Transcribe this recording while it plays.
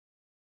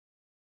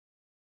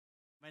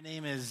My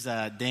name is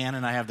Dan,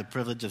 and I have the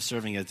privilege of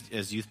serving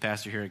as youth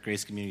pastor here at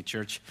Grace Community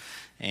Church.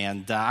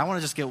 And I want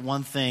to just get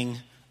one thing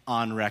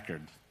on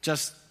record.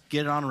 Just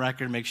get it on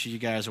record, make sure you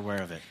guys are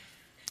aware of it.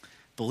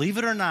 Believe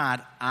it or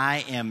not,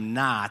 I am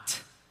not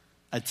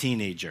a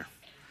teenager.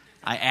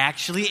 I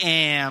actually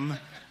am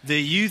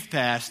the youth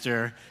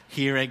pastor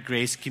here at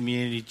Grace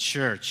Community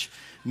Church.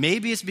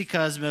 Maybe it's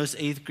because most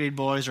 8th grade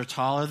boys are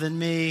taller than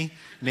me.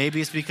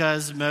 Maybe it's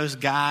because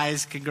most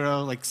guys can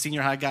grow, like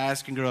senior high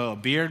guys can grow a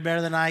beard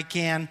better than I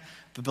can.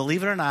 But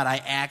believe it or not, I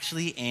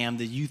actually am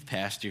the youth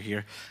pastor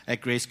here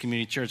at Grace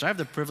Community Church. I have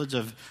the privilege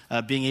of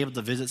being able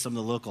to visit some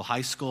of the local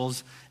high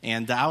schools.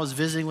 And I was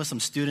visiting with some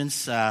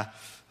students a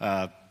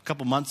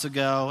couple months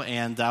ago,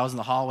 and I was in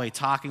the hallway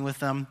talking with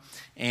them.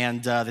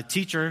 And the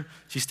teacher,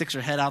 she sticks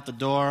her head out the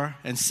door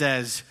and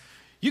says,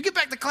 "You get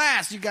back to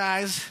class, you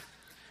guys."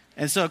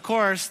 And so, of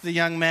course, the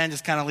young men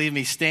just kind of leave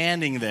me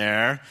standing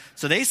there.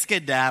 So they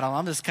skedaddle.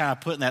 I'm just kind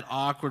of put in that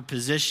awkward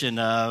position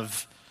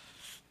of,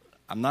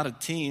 I'm not a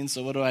teen,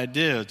 so what do I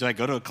do? Do I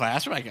go to a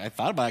classroom? I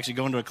thought about actually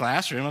going to a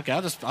classroom. Okay,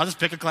 I'll just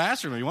pick a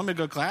classroom. If you want me to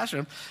go to a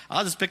classroom,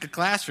 I'll just pick a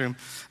classroom.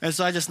 And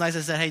so I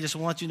said, hey, just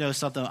want you to know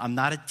something. I'm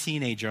not a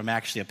teenager. I'm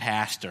actually a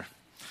pastor.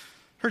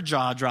 Her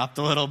jaw dropped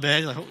a little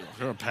bit. Like, oh,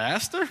 you're a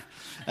pastor?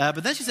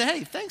 But then she said,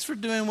 hey, thanks for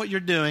doing what you're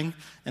doing.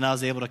 And I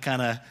was able to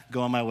kind of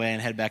go on my way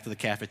and head back to the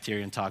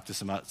cafeteria and talk to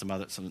some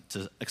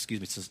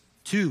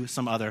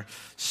other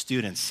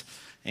students.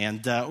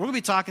 And we're going to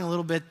be talking a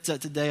little bit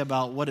today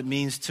about what it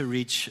means to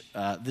reach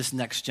this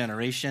next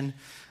generation.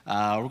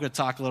 We're going to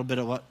talk a little bit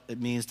about what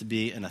it means to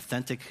be an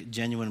authentic,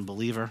 genuine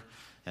believer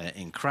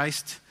in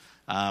Christ.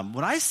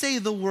 When I say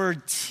the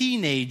word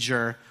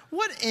teenager,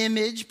 what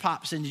image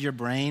pops into your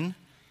brain?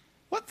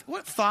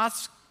 What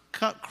thoughts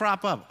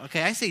crop up?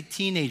 Okay, I say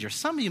teenager.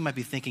 Some of you might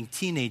be thinking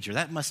teenager.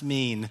 That must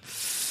mean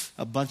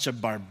a bunch of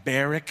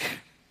barbaric,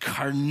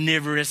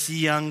 carnivorous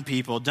young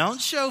people.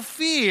 Don't show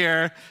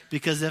fear,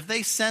 because if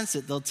they sense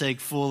it, they'll take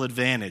full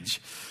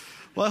advantage.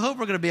 Well, I hope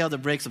we're going to be able to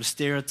break some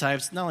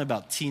stereotypes, not only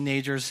about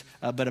teenagers,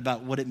 but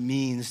about what it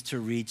means to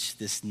reach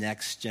this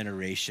next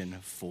generation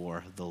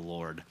for the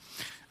Lord.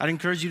 I'd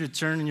encourage you to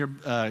turn in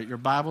your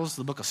Bibles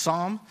to the book of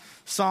Psalm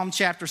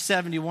chapter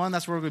 71.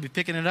 That's where we're going to be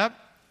picking it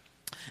up.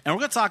 And we're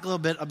going to talk a little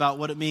bit about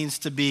what it means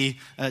to be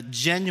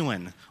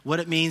genuine, what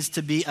it means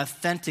to be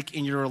authentic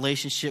in your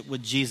relationship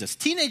with Jesus.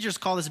 Teenagers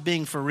call this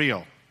being for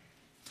real.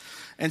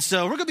 And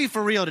so we're going to be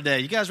for real today.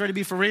 You guys ready to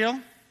be for real?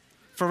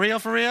 For real,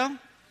 for real?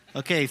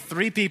 Okay,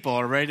 3 people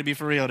are ready to be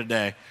for real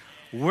today.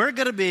 We're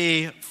going to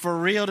be for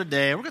real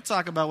today. We're going to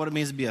talk about what it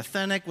means to be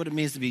authentic, what it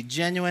means to be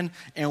genuine,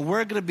 and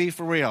we're going to be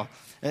for real.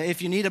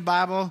 If you need a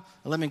Bible,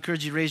 let me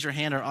encourage you to raise your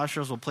hand. Our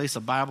ushers will place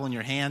a Bible in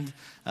your hand.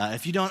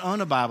 If you don't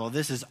own a Bible,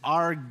 this is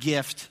our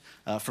gift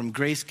from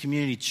Grace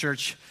Community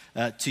Church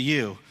to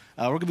you.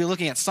 We're going to be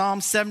looking at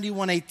Psalm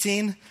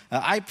 71:18.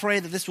 I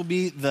pray that this will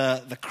be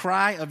the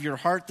cry of your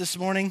heart this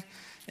morning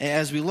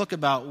as we look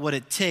about what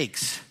it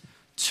takes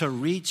to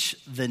reach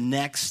the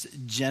next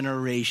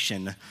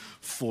generation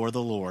for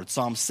the Lord.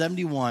 Psalm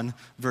 71,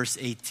 verse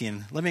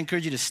 18. Let me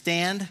encourage you to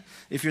stand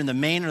if you're in the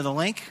main or the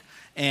link.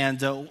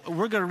 And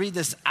we're going to read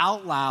this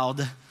out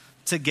loud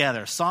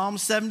together. Psalm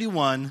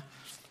 71,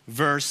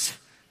 verse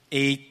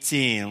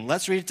 18.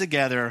 Let's read it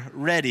together.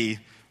 Ready,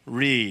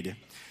 read.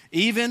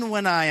 Even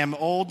when I am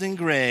old and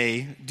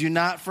gray, do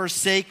not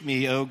forsake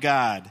me, O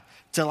God,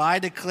 till I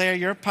declare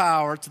your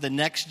power to the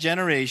next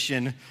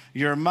generation,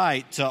 your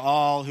might to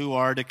all who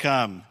are to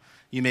come.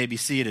 You may be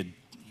seated.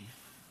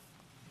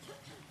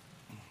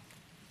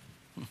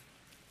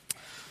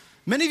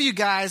 Many of you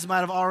guys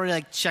might have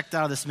already checked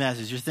out of this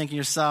message. You're thinking to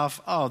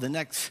yourself, oh, the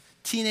next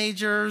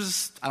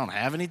teenagers, I don't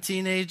have any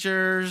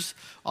teenagers.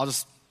 I'll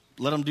just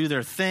let them do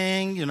their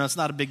thing. You know, it's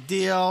not a big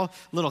deal.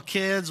 Little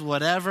kids,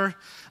 whatever.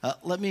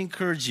 Let me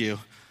encourage you.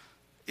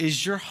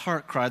 Is your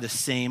heart cry the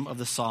same of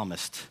the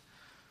psalmist?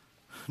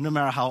 No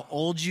matter how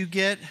old you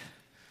get,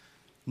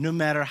 no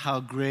matter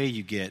how gray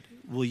you get,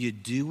 will you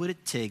do what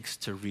it takes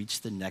to reach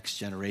the next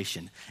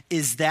generation?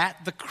 Is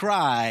that the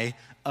cry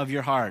of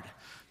your heart?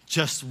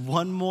 Just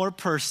one more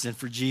person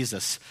for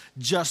Jesus.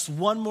 Just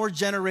one more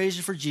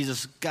generation for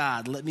Jesus.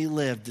 God, let me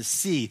live to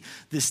see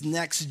this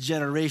next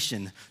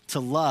generation to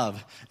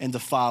love and to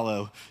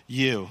follow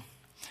you.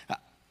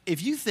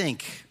 If you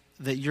think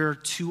that you're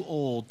too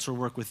old to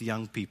work with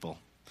young people,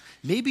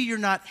 maybe you're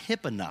not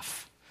hip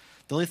enough.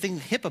 The only thing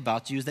hip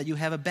about you is that you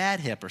have a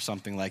bad hip or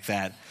something like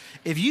that.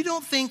 If you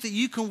don't think that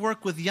you can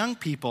work with young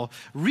people,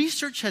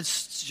 research has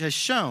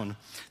shown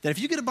that if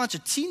you get a bunch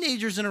of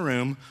teenagers in a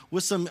room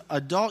with some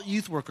adult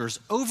youth workers,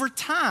 over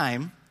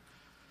time,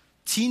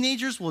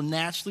 teenagers will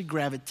naturally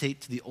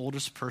gravitate to the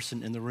oldest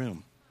person in the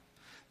room.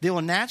 They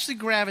will naturally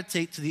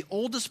gravitate to the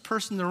oldest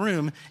person in the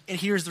room, and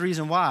here's the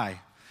reason why.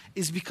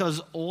 Is because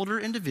older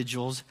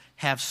individuals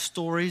have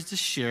stories to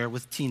share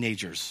with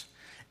teenagers,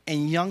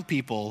 and young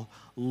people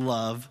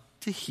love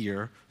to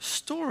hear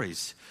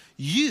stories.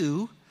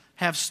 You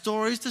have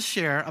stories to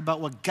share about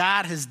what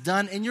God has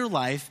done in your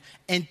life,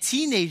 and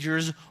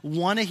teenagers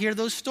want to hear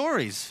those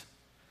stories.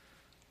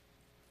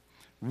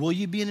 Will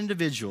you be an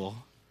individual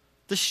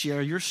to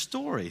share your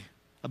story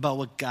about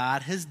what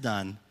God has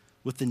done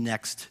with the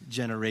next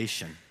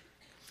generation.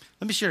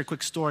 Let me share a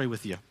quick story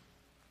with you.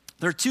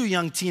 There are two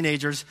young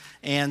teenagers,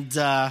 and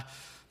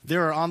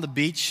they're on the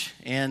beach,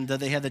 and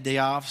they had the day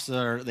off,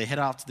 so they head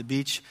out to the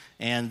beach,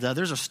 and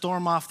there's a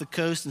storm off the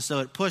coast, and so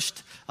it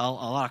pushed a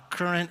lot of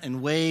current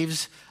and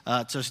waves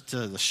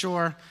to the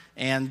shore,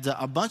 and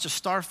a bunch of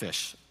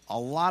starfish, a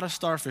lot of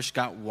starfish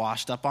got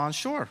washed up on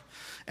shore.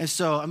 And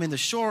so, the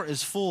shore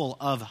is full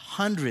of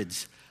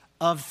hundreds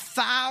of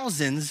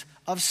thousands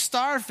of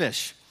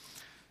starfish.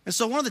 And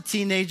so one of the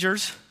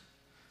teenagers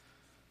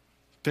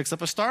picks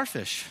up a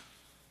starfish,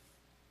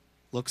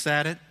 looks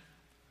at it,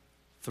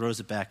 throws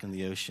it back in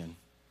the ocean.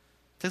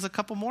 Takes a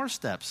couple more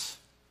steps.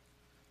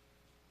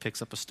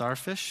 Picks up a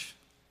starfish,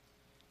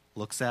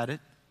 looks at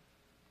it,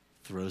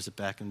 throws it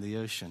back in the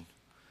ocean.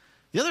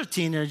 The other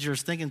teenager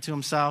is thinking to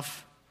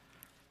himself,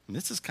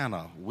 this is kind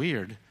of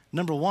weird.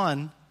 Number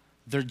one,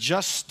 they're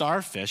just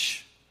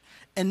starfish.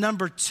 And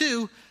number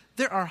two,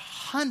 there are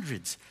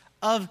hundreds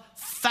of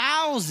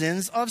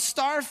thousands of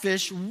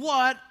starfish.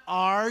 What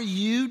are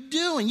you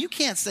doing? You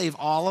can't save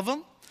all of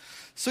them.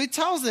 So he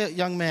tells the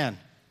young man,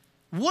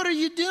 what are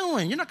you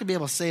doing? You're not going to be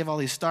able to save all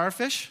these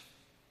starfish.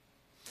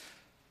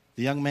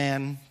 The young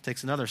man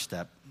takes another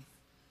step,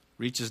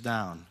 reaches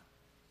down,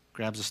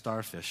 grabs a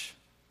starfish,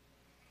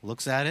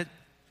 looks at it,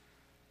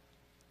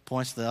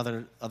 points to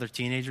the other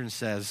teenager and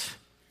says,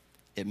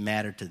 it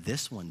mattered to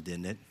this one,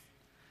 didn't it?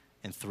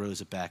 And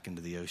throws it back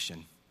into the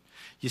ocean.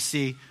 You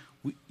see,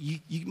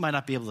 you might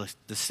not be able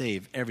to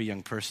save every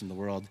young person in the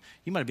world.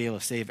 You might be able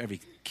to save every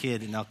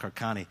kid in Elkhart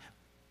County.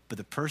 But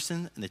the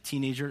person and the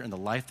teenager and the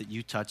life that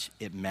you touch,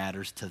 it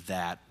matters to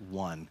that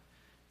one.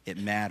 It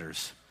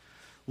matters.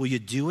 Will you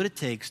do what it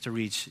takes to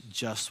reach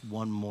just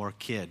one more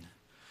kid?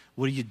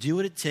 Will you do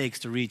what it takes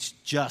to reach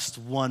just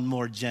one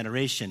more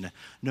generation?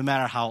 No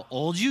matter how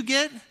old you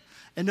get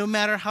and no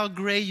matter how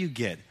gray you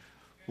get,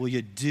 will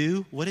you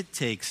do what it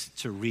takes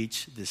to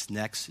reach this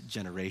next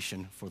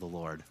generation for the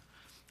Lord?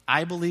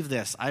 I believe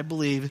this. I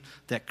believe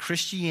that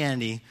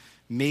Christianity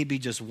may be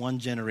just one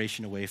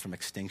generation away from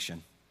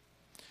extinction.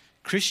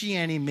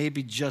 Christianity may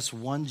be just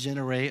one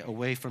generation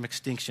away from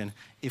extinction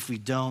if we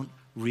don't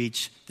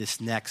reach this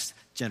next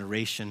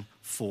generation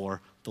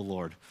for the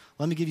Lord.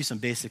 Let me give you some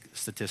basic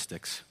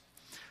statistics.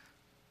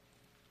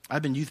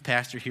 I've been youth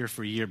pastor here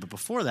for a year, but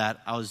before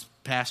that, I was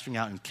pastoring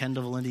out in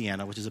Kendallville,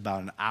 Indiana, which is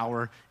about an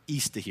hour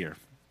east of here.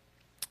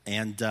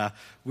 And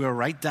we were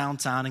right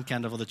downtown in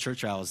Kendallville, the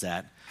church I was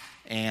at,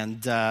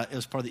 and it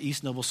was part of the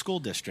East Noble School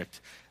District.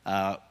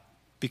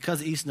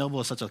 Because East Noble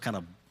is such a kind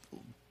of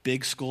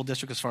big school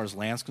district as far as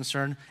land's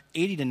concerned,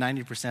 80 to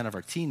 90% of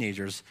our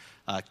teenagers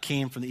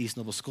came from the East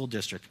Noble School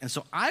District. And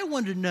so I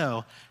wanted to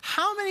know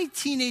how many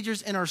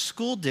teenagers in our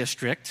school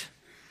district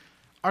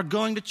are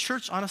going to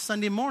church on a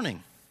Sunday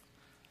morning.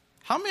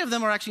 How many of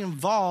them are actually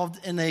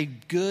involved in a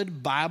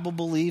good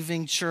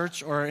Bible-believing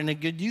church or in a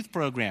good youth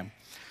program?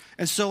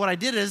 And so what I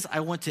did is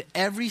I went to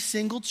every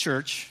single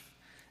church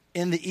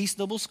in the East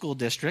Noble School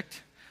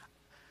District.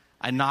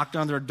 I knocked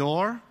on their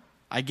door.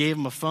 I gave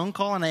them a phone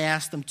call, and I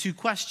asked them two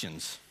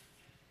questions.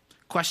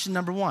 Question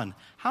number one,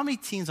 how many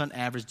teens on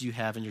average do you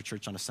have in your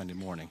church on a Sunday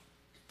morning?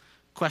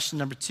 Question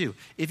number two,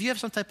 if you have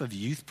some type of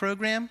youth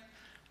program,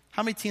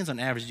 how many teens on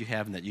average do you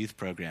have in that youth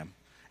program?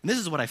 And this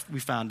is what we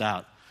found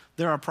out.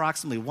 There are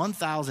approximately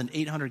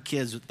 1,800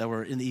 kids that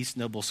were in the East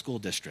Noble School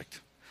District.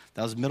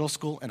 That was middle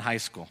school and high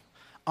school.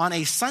 On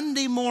a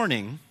Sunday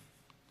morning,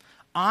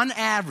 on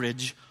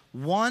average,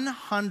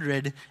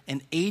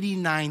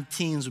 189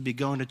 teens would be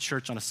going to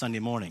church on a Sunday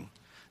morning.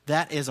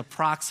 That is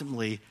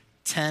approximately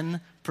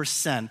 10%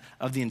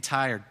 of the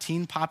entire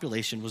teen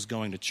population was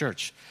going to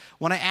church.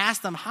 When I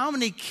asked them how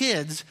many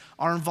kids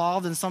are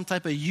involved in some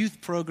type of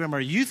youth program or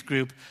youth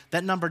group,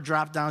 that number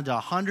dropped down to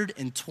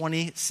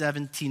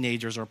 127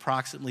 teenagers, or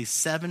approximately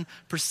 7%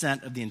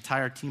 of the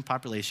entire teen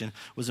population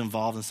was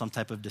involved in some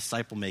type of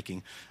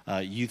disciple-making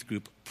youth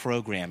group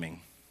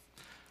programming.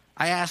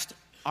 I asked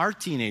our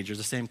teenagers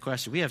the same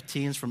question. We have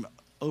teens from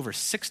over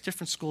 6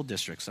 different school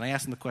districts, and I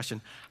asked them the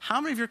question,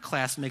 how many of your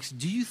classmates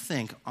do you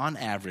think, on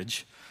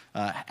average,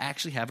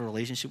 actually have a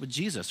relationship with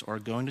Jesus or are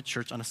going to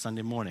church on a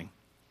Sunday morning?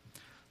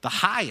 The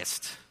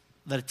highest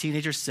that a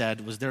teenager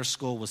said was their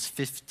school was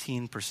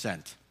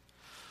 15%.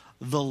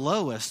 The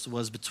lowest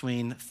was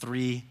between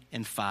 3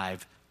 and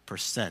 5%.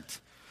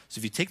 So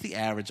if you take the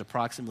average,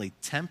 approximately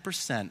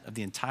 10% of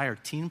the entire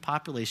teen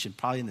population,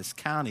 probably in this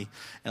county,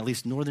 at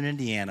least northern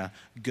Indiana,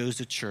 goes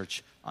to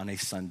church on a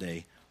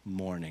Sunday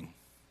morning.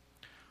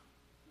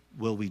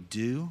 Will we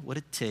do what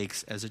it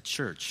takes as a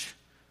church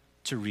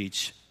to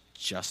reach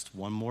just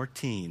one more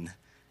teen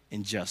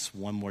in just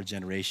one more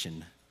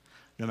generation?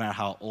 No matter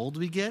how old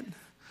we get,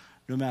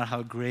 no matter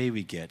how gray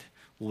we get,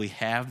 will we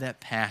have that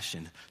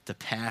passion to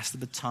pass the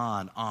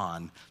baton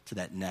on to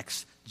that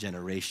next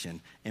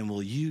generation? And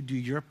will you do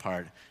your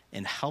part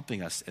in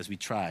helping us as we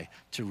try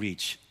to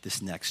reach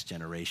this next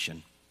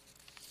generation?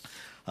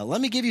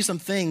 let me give you some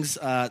things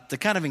to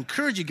kind of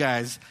encourage you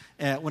guys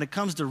when it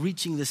comes to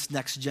reaching this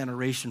next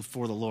generation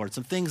for the Lord.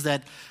 Some things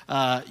that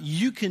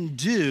you can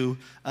do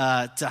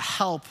to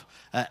help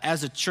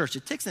as a church.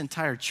 It takes an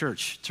entire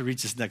church to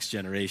reach this next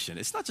generation.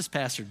 It's not just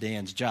Pastor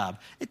Dan's job.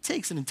 It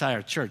takes an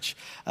entire church.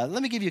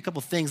 Let me give you a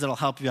couple things that will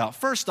help you out.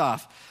 First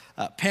off,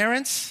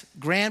 parents,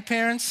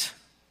 grandparents,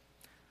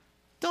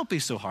 don't be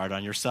so hard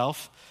on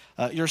yourself.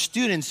 Your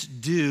students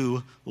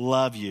do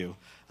love you.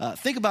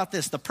 Think about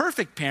this. The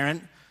perfect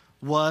parent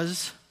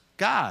was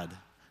God.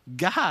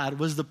 God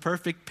was the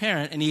perfect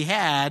parent, and he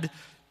had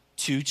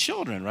 2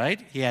 children, right?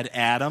 He had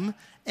Adam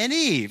and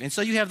Eve. And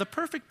so you have the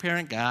perfect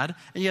parent, God,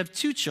 and you have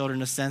 2 children,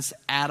 in a sense,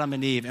 Adam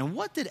and Eve. And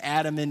what did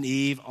Adam and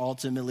Eve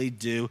ultimately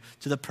do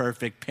to the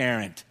perfect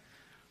parent?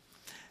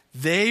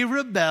 They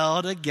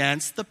rebelled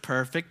against the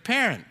perfect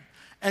parent.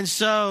 And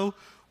so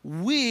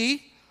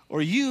we,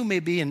 or you, may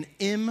be an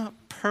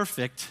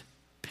imperfect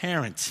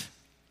parent.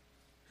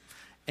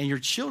 And your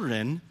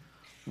children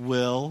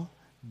will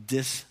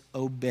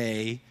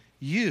disobey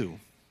you.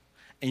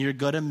 And you're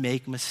going to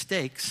make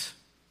mistakes,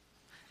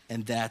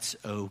 and that's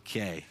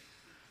okay.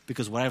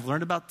 Because what I've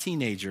learned about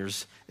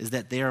teenagers is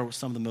that they are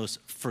some of the most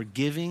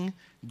forgiving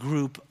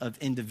group of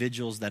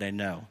individuals that I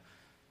know.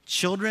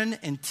 Children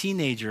and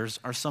teenagers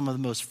are some of the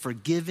most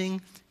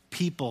forgiving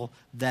people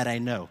that I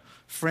know.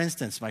 For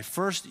instance, my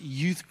first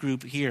youth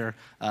group here,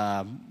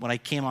 when I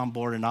came on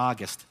board in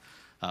August,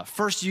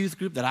 first youth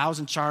group that I was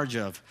in charge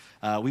of,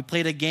 we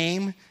played a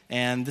game,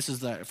 and this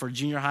is for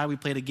junior high. We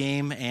played a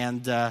game,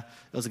 and it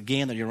was a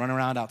game that you run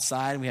around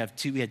outside. And we had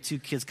 2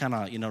 kids kind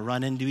of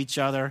run into each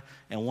other,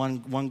 and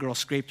one girl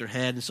scraped her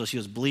head, and so she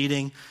was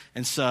bleeding,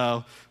 and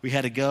so we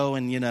had to go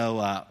and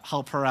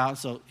help her out.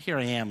 So here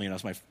I am,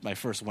 it's my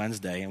first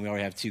Wednesday, and we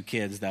already have 2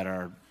 kids that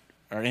are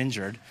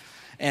injured,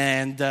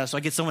 and so I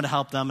get someone to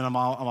help them, and I'm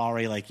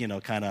already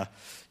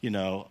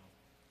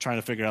trying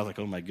to figure out, like,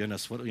 oh my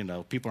goodness, what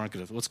people aren't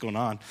good. What's going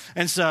on?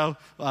 And so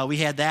we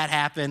had that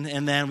happen,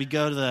 and then we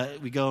go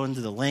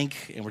into the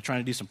link, and we're trying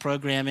to do some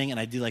programming, and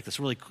I do like this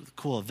really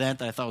cool event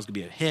that I thought was going to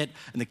be a hit,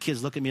 and the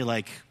kids look at me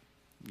like,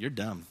 "You're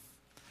dumb.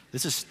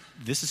 This is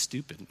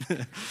stupid."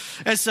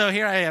 And so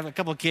here I have a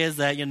couple of kids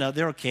that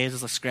they're okay,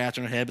 just a scratch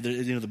on their head, but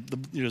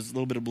there's a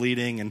little bit of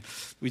bleeding, and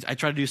I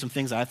try to do some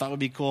things that I thought would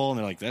be cool, and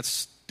they're like,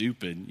 "That's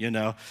stupid,"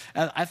 And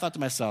I thought to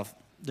myself,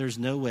 there's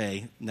no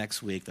way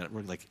next week that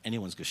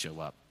anyone's going to show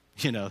up.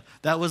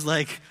 That was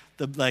like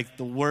the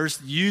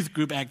worst youth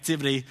group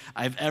activity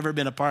I've ever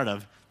been a part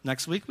of.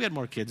 Next week, we had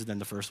more kids than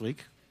the first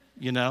week.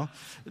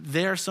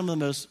 They're some of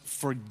the most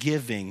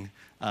forgiving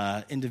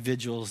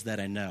individuals that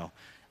I know.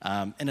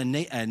 In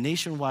a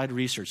nationwide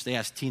research, they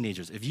asked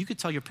teenagers, if you could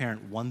tell your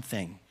parent one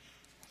thing,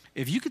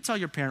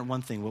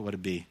 what would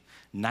it be?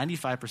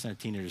 95% of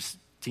teenagers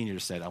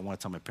said, I want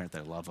to tell my parent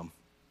that I love them.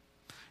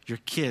 Your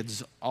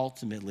kids,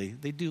 ultimately,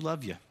 they do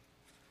love you. It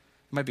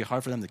might be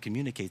hard for them to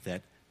communicate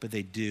that, but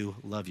they do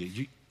love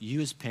you.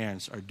 You as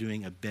parents are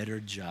doing a better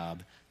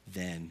job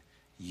than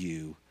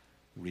you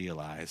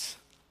realize.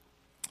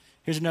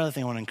 Here's another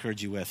thing I want to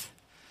encourage you with.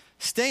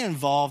 Stay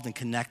involved and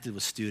connected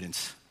with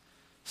students.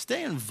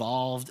 Stay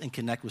involved and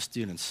connect with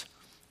students.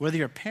 Whether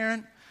you're a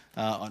parent,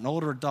 an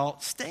older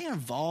adult, stay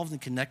involved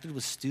and connected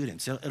with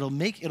students. It'll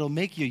make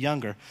you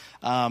younger.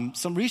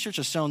 Some research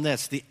has shown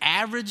this. The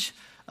average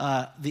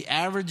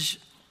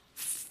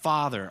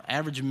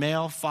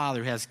male father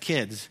who has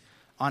kids,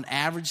 on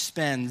average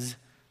spends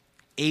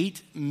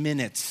 8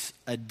 minutes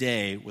a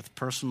day with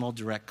personal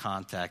direct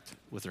contact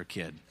with their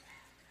kid.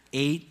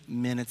 8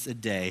 minutes a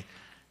day.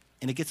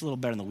 And it gets a little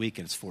better on the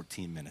weekends,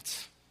 14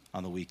 minutes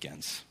on the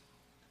weekends.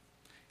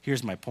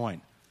 Here's my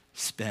point.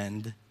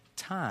 Spend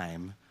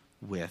time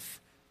with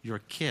your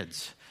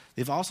kids.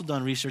 They've also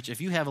done research.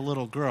 If you have a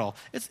little girl,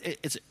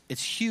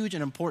 it's huge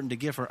and important to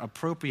give her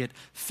appropriate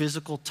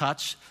physical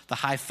touch, the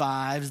high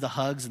fives, the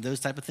hugs, and those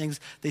type of things.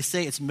 They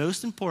say it's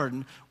most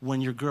important when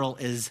your girl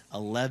is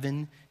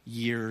 11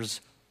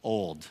 years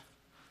old,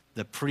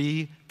 the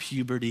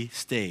pre-puberty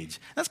stage.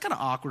 That's kind of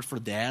awkward for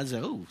dads.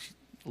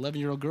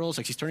 11-year-old girl, it's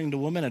like she's turning into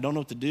a woman. I don't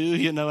know what to do.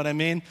 You know what I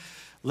mean?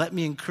 Let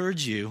me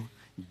encourage you,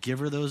 give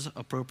her those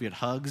appropriate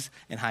hugs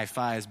and high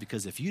fives,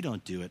 because if you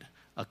don't do it,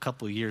 a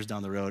couple of years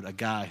down the road, a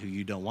guy who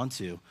you don't want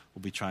to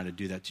will be trying to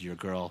do that to your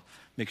girl.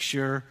 Make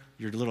sure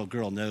your little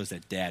girl knows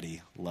that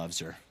daddy loves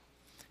her.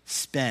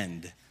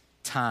 Spend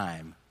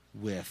time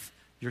with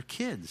your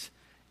kids.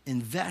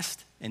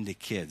 Invest into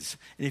kids.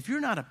 And if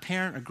you're not a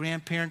parent or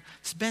grandparent,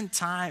 spend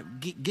time,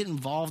 get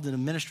involved in a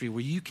ministry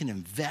where you can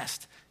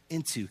invest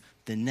into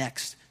the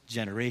next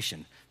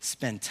generation.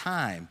 Spend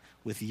time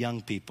with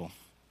young people.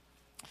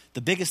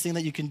 The biggest thing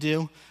that you can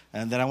do,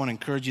 and that I want to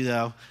encourage you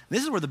though,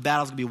 this is where the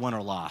battle's going to be won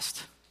or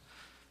lost.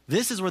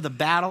 This is where the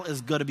battle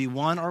is going to be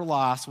won or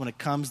lost when it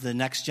comes to the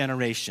next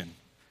generation.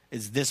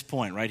 It's this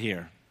point right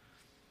here.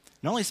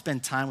 Not only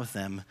spend time with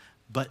them,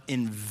 but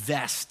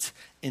invest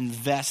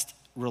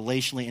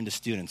relationally into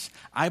students.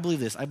 I believe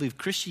this. I believe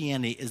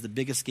Christianity is the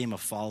biggest game of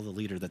follow the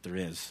leader that there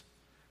is.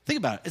 Think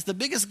about it. It's the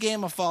biggest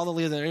game of follow the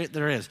leader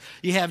there is.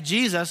 You have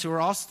Jesus, who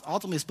we're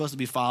ultimately supposed to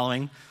be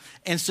following,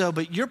 And so,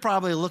 but you're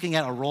probably looking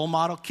at a role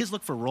model. Kids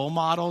look for role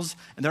models,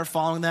 and they're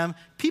following them.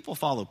 People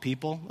follow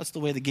people. That's the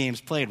way the game's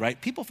played, right?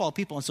 People follow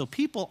people, and so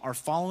people are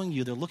following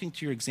you. They're looking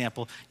to your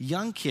example.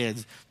 Young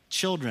kids,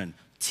 children,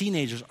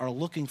 teenagers are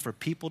looking for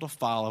people to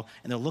follow,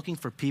 and they're looking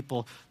for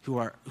people who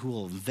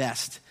will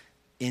invest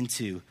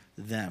into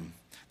them.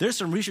 There's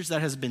some research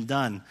that has been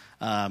done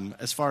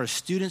as far as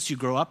students who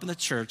grow up in the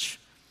church,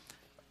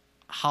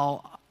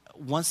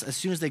 as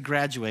soon as they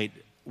graduate,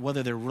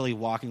 whether they're really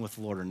walking with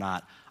the Lord or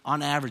not.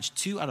 On average,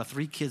 2 out of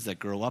 3 kids that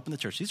grow up in the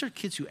church, these are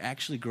kids who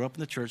actually grow up in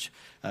the church,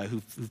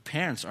 whose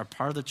parents are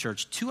part of the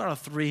church. 2 out of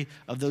 3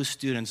 of those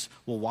students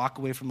will walk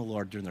away from the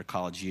Lord during their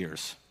college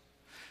years.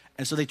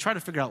 And so they try to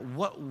figure out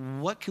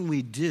what can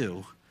we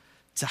do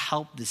to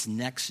help this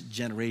next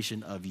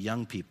generation of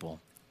young people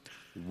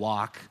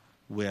walk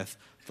with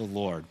the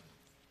Lord.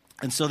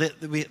 And so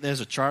there's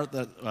a chart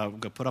that we're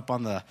going to put up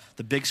on the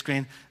big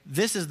screen.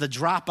 This is the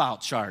dropout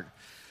chart.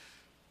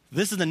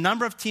 This is the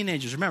number of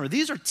teenagers. Remember,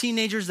 these are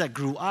teenagers that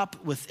grew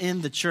up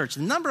within the church.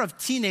 The number of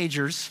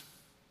teenagers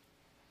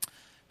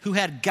who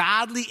had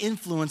godly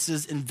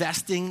influences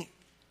investing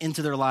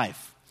into their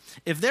life.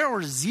 If there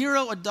were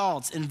 0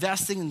 adults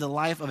investing in the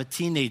life of a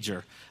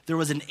teenager, there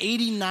was an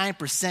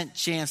 89%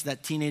 chance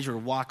that teenager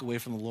would walk away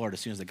from the Lord as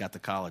soon as they got to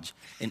college.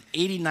 An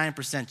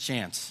 89%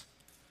 chance.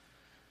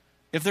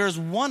 If there was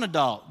 1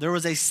 adult, there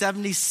was a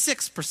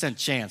 76%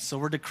 chance, so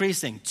we're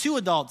decreasing. 2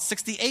 adults,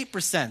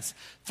 68%.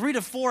 3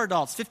 to 4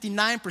 adults,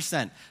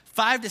 59%.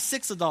 5 to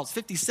 6 adults,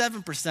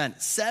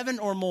 57%. 7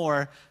 or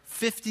more,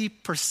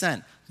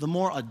 50%. The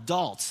more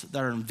adults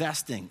that are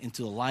investing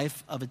into the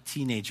life of a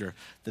teenager,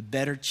 the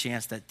better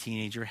chance that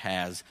teenager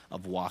has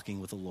of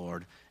walking with the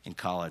Lord in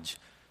college.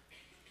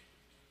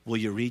 Will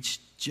you reach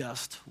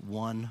just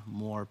one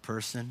more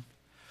person?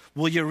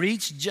 Will you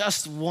reach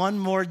just one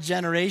more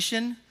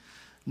generation?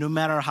 No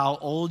matter how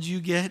old you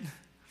get,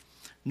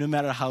 no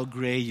matter how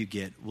gray you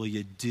get, will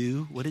you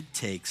do what it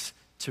takes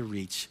to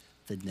reach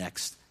the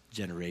next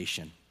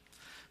generation?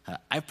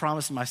 I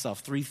promised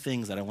myself 3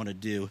 things that I want to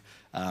do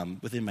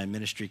within my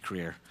ministry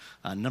career.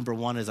 Number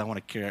 1 is I want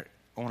to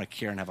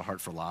care and have a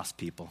heart for lost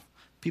people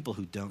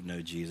who don't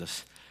know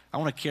Jesus. I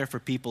want to care for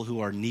people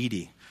who are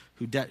needy,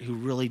 who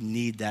really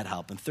need that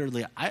help. And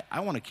thirdly,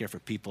 I want to care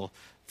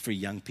for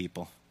young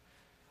people.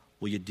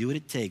 Will you do what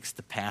it takes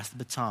to pass the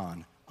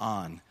baton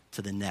on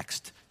to the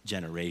next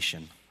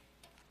generation?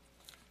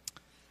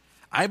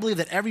 I believe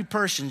that every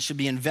person should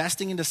be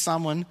investing into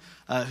someone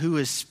who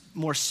is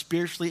more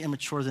spiritually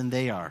immature than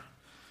they are.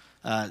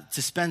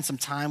 To spend some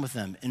time with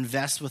them,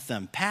 invest with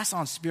them, pass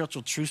on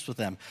spiritual truths with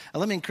them.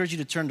 Let me encourage you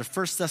to turn to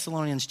 1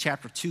 Thessalonians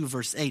chapter 2,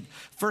 verse 8.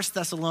 1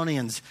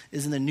 Thessalonians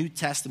is in the New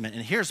Testament.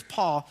 And here's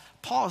Paul.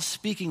 Paul is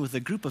speaking with a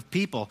group of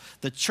people,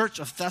 the church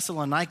of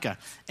Thessalonica,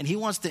 and he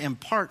wants to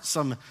impart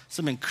some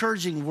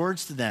encouraging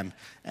words to them.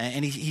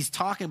 And he's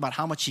talking about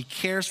how much he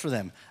cares for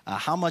them,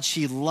 how much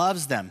he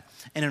loves them.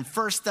 And in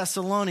 1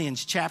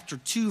 Thessalonians chapter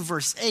 2,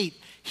 verse 8,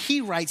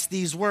 he writes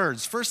these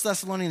words. 1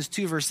 Thessalonians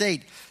 2, verse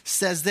 8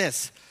 says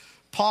this.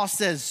 Paul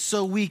says,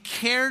 "So we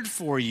cared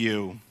for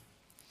you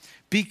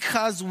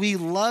because we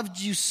loved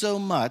you so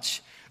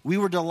much. We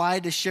were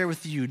delighted to share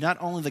with you not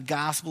only the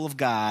gospel of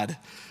God,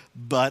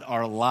 but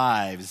our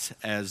lives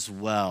as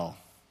well."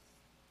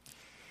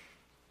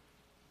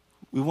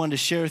 We wanted to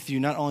share with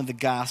you not only the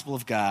gospel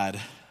of God,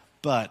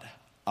 but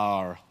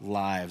our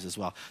lives as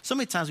well. So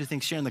many times we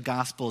think sharing the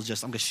gospel is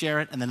just, I'm going to share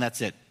it, and then that's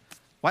it.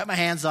 Wipe my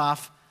hands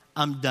off,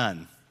 I'm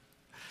done.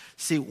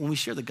 See, when we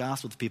share the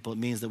gospel with people, it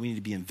means that we need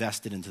to be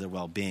invested into their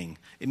well-being.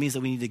 It means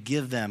that we need to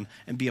give them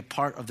and be a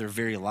part of their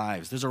very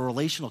lives. There's a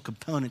relational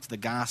component to the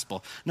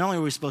gospel. Not only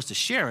are we supposed to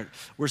share it,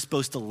 we're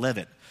supposed to live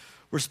it.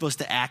 We're supposed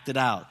to act it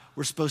out.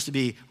 We're supposed to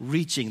be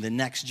reaching the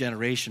next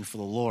generation for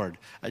the Lord.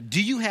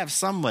 Do you have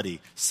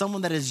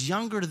someone that is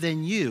younger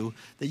than you,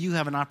 that you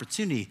have an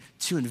opportunity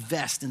to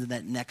invest into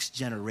that next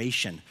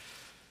generation,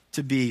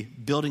 to be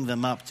building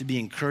them up, to be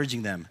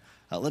encouraging them?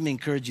 Let me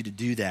encourage you to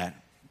do that.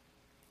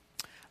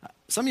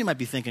 Some of you might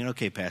be thinking,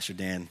 okay, Pastor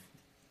Dan,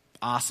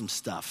 awesome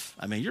stuff.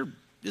 I mean,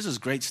 this is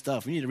great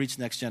stuff. We need to reach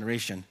the next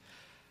generation.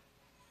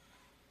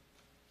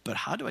 But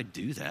how do I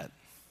do that?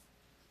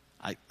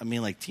 I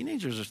mean, like,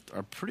 teenagers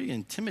are pretty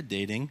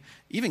intimidating.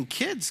 Even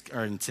kids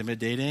are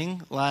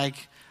intimidating.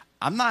 Like,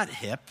 I'm not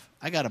hip.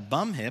 I got a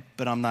bum hip,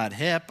 but I'm not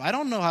hip. I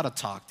don't know how to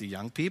talk to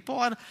young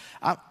people.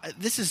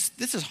 This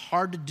is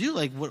hard to do.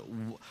 Like,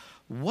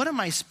 what am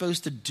I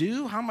supposed to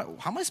do? How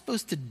am I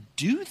supposed to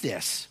do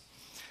this?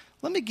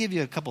 Let me give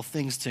you a couple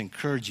things to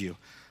encourage you.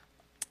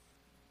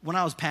 When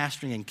I was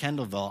pastoring in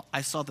Kendallville,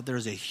 I saw that there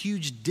was a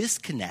huge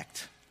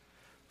disconnect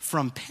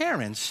from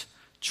parents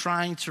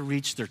trying to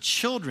reach their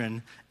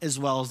children as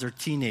well as their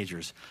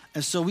teenagers.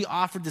 And so we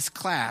offered this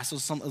class.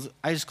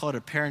 I just call it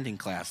a parenting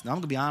class. Now, I'm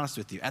going to be honest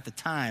with you. At the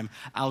time,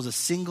 I was a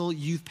single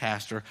youth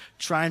pastor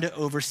trying to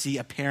oversee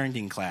a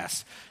parenting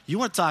class. You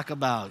want to talk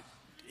about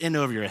in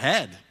over your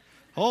head.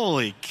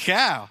 Holy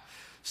cow.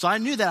 So I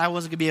knew that I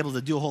wasn't going to be able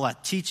to do a whole lot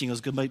of teaching. It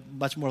was going to be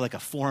much more like a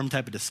forum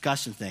type of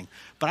discussion thing.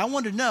 But I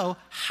wanted to know,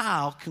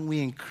 how can we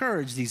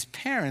encourage these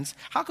parents?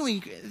 How can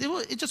we,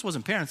 it just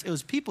wasn't parents. It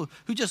was people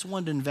who just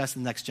wanted to invest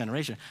in the next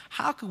generation.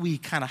 How can we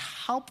kind of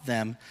help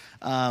them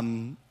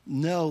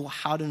know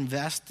how to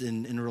invest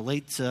and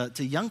relate to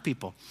young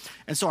people?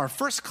 And so our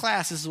first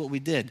class, this is what we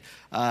did.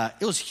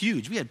 It was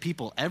huge. We had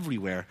people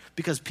everywhere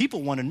because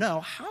people want to know,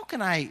 how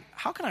can I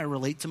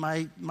relate to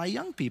my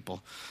young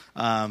people?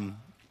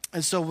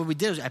 And so what we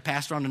did is I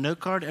passed around a note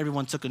card.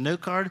 Everyone took a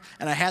note card,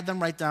 and I had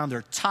them write down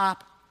their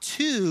top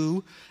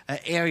 2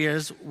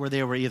 areas where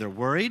they were either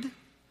worried,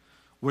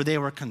 where they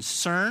were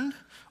concerned,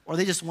 or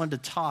they just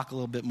wanted to talk a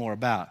little bit more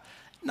about.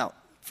 Now,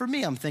 for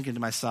me, I'm thinking to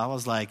myself, I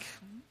was like,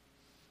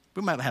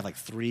 we might have like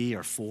 3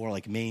 or 4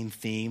 like main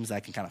themes that I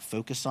can kind of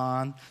focus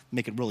on,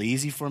 make it really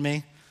easy for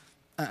me.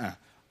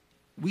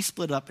 We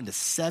split up into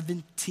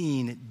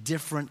 17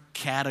 different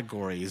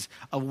categories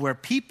of where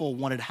people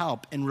wanted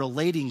help in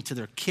relating to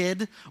their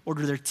kid or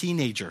to their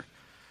teenager.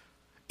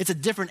 It's a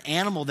different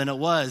animal than it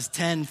was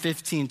 10,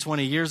 15,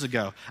 20 years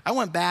ago. I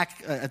went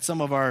back at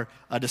some of our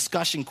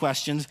discussion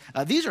questions.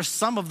 These are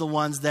some of the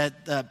ones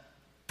that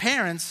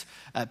parents,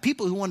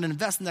 people who want to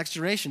invest in the next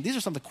generation, these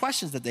are some of the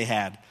questions that they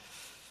had.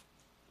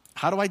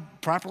 How do I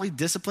properly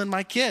discipline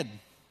my kid?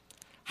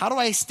 How do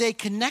I stay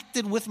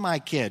connected with my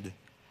kid?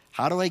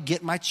 How do I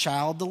get my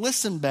child to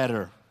listen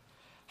better?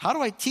 How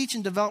do I teach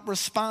and develop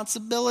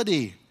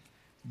responsibility?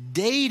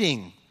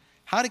 Dating.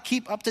 How to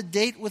keep up to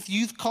date with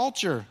youth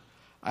culture.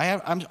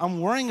 I'm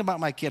worrying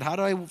about my kid. How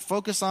do I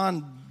focus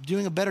on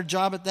doing a better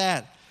job at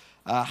that?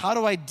 How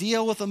do I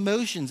deal with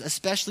emotions,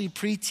 especially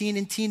preteen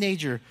and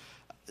teenager?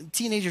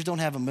 Teenagers don't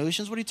have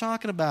emotions. What are you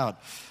talking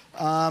about?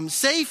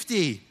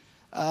 Safety.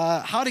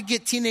 How to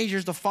get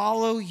teenagers to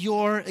follow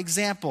your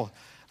example.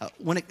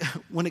 When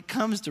it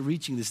comes to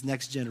reaching this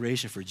next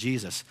generation for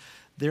Jesus,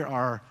 there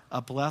are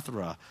a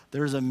plethora.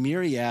 There's a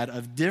myriad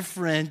of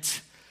different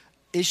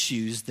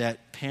issues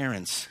that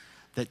parents,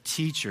 that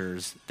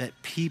teachers, that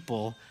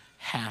people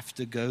have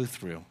to go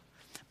through.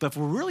 But if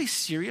we're really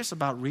serious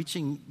about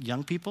reaching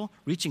young people,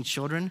 reaching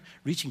children,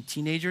 reaching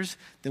teenagers,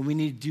 then we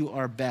need to do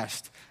our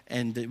best.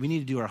 And we need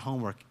to do our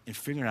homework in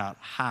figuring out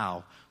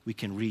how we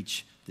can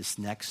reach this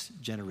next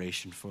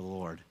generation for the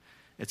Lord.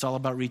 It's all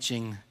about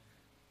reaching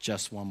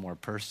just one more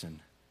person,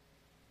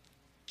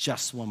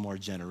 just one more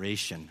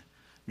generation.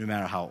 No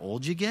matter how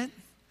old you get,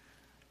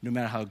 no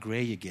matter how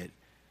gray you get,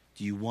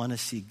 do you want to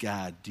see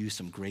God do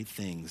some great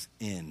things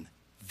in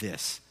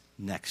this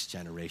next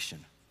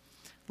generation?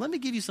 Let me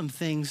give you some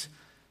things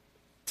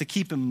to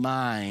keep in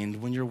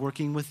mind when you're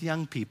working with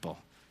young people.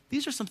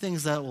 These are some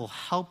things that will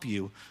help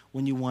you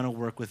when you want to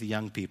work with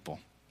young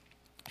people.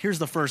 Here's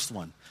the first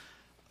one.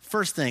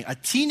 First thing, a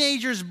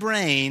teenager's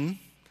brain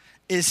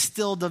is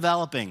still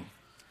developing.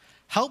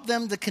 Help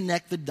them to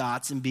connect the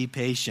dots and be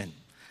patient.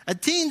 A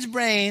teen's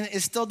brain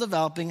is still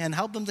developing, and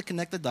help them to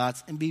connect the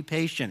dots and be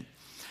patient.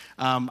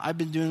 I've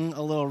been doing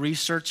a little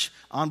research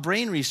on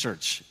brain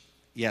research.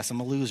 Yes, I'm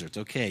a loser. It's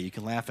okay. You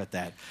can laugh at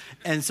that.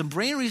 And some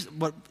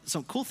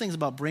cool things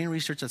about brain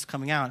research that's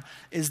coming out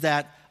is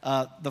that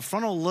the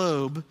frontal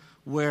lobe,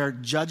 where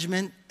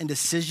judgment and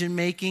decision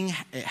making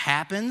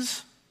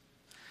happens,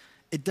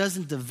 it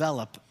doesn't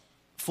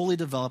fully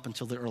develop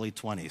until the early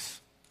 20s.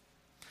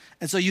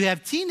 And so you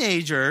have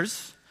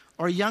teenagers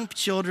or young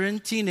children,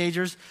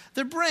 teenagers,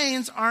 their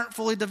brains aren't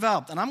fully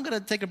developed. And I'm going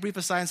to take a brief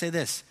aside and say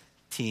this.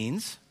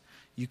 Teens,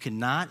 you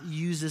cannot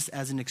use this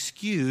as an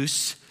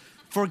excuse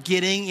for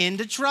getting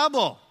into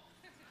trouble.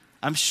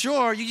 I'm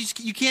sure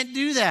you can't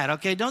do that,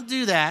 okay? Don't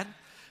do that.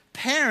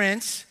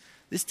 Parents,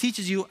 this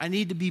teaches you I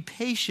need to be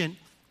patient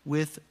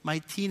with my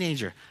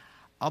teenager.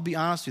 I'll be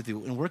honest with you.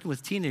 When working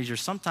with teenagers,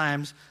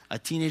 sometimes a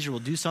teenager will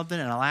do something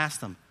and I'll ask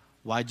them,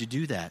 why'd you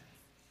do that?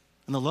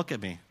 And they'll look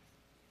at me.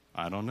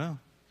 I don't know.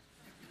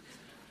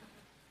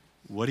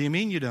 What do you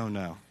mean you don't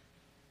know?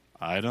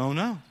 I don't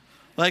know.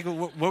 Like,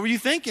 what were you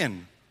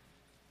thinking?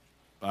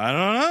 I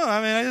don't know.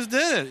 I mean, I just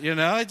did it.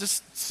 It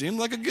just seemed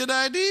like a good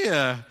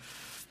idea.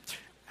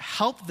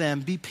 Help them,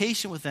 be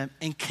patient with them,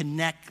 and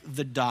connect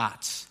the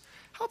dots.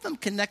 Help them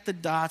connect the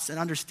dots and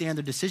understand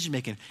their decision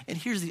making. And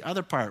here's the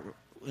other part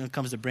when it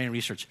comes to brain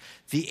research.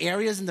 The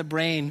areas in the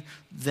brain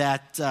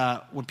that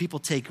when people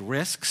take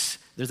risks,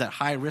 there's that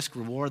high risk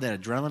reward, that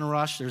adrenaline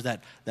rush, there's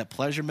that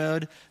pleasure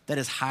mode that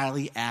is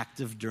highly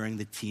active during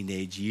the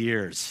teenage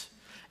years.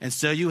 And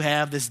so you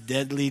have this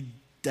deadly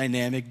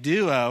dynamic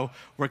duo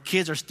where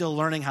kids are still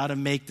learning how to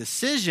make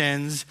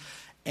decisions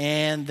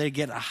and they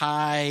get a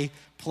high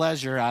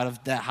pleasure out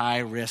of that high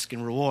risk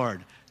and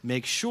reward.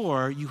 Make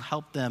sure you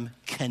help them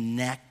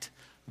connect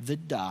the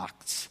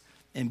dots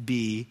and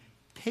be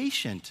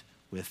patient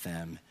with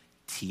them.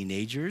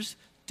 Teenagers,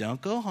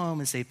 don't go home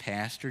and say,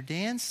 Pastor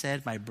Dan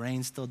said my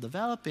brain's still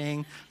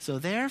developing, so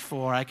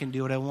therefore I can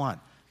do what I want.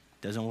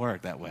 Doesn't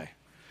work that way.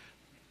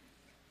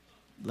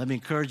 Let me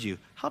encourage you,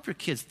 help your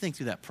kids think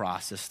through that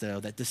process, though,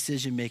 that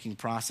decision-making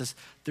process.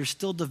 They're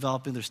still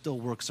developing, they're still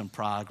works in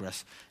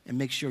progress, and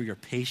make sure you're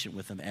patient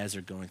with them as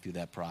they're going through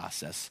that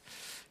process.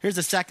 Here's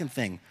the second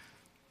thing.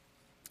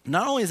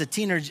 not only is a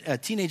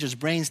teenager's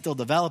brain still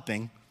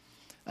developing,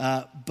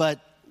 but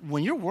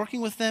when you're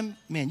working with them,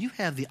 man, you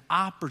have the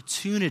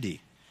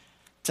opportunity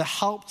to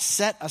help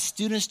set a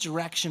student's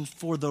direction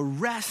for the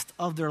rest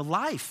of their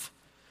life.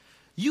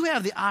 You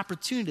have the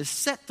opportunity to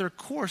set their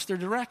course, their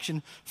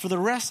direction for the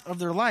rest of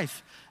their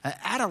life.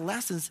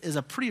 Adolescence is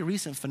a pretty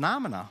recent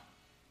phenomenon.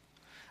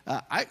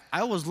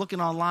 I was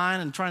looking online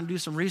and trying to do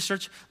some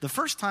research. The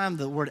first time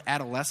the word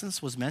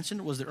adolescence was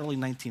mentioned was the early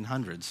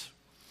 1900s.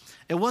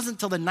 It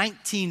wasn't until the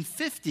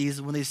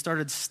 1950s when they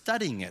started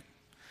studying it.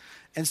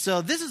 And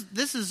so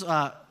this is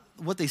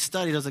what they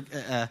studied. It was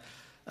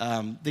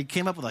they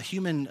came up with a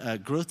human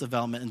growth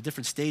development in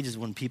different stages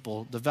when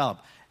people develop.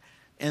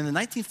 In the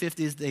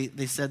 1950s,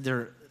 they said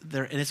there,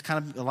 and it's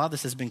kind of, a lot of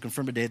this has been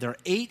confirmed today, there are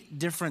 8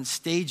 different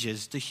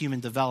stages to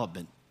human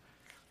development.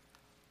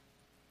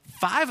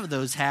 5 of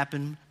those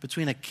happen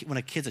between when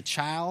a kid's a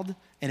child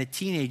and a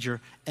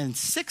teenager, and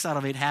 6 out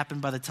of 8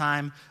 happen by the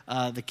time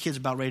the kid's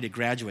about ready to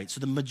graduate. So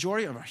the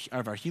majority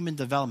of our human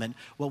development,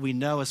 what we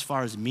know as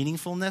far as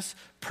meaningfulness,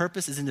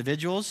 purpose as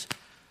individuals,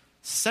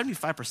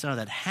 75% of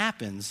that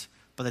happens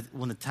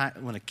when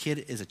a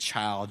kid is a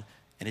child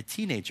and a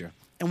teenager.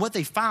 And what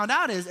they found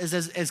out is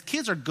as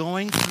kids are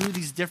going through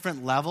these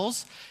different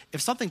levels,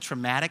 if something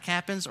traumatic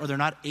happens or they're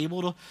not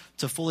able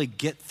to fully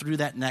get through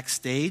that next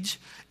stage,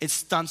 it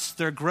stunts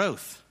their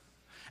growth.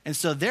 And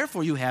so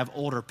therefore you have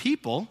older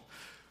people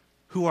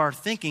who are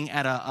thinking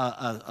at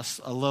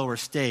a lower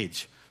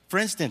stage. For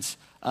instance,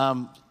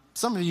 some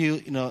of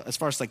you, as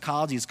far as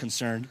psychology is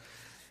concerned,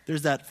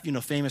 there's that,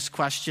 famous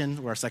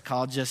question where a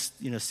psychologist,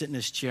 sit in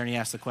his chair and he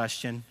asks the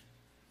question,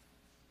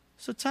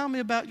 so tell me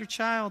about your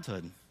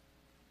childhood.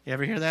 You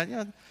ever hear that?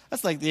 Yeah,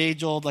 that's like the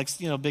age-old,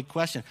 big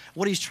question.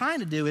 What he's trying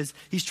to do is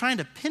he's trying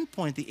to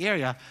pinpoint the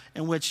area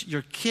in which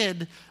your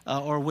kid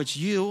or which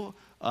you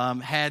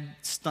had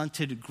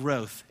stunted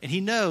growth. And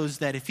he knows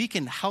that if he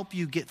can help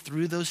you get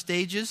through those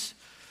stages,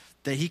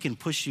 that he can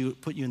put you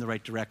in the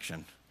right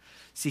direction.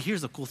 See,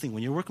 here's the cool thing.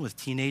 When you're working with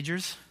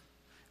teenagers,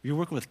 you're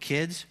working with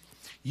kids,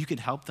 you can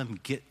help them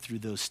get through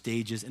those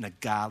stages in a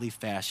godly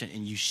fashion,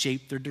 and you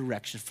shape their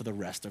direction for the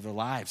rest of their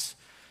lives.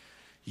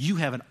 You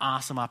have an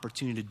awesome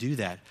opportunity to do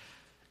that.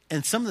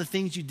 And some of the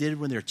things you did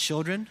when they were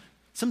children,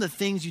 some of the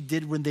things you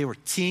did when they were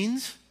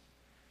teens,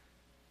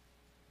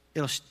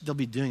 they'll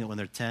be doing it when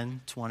they're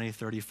 10, 20,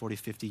 30, 40,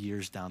 50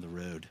 years down the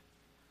road.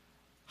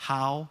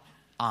 How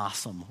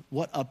awesome.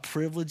 What a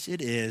privilege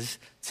it is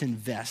to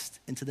invest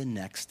into the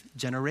next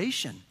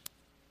generation.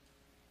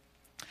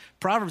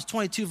 Proverbs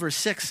 22 verse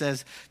 6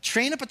 says,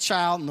 train up a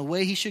child in the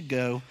way he should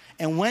go,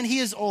 and when he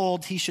is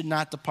old, he should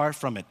not depart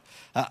from it.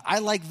 I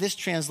like this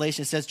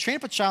translation. It says, train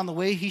up a child in the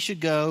way he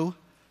should go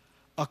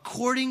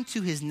according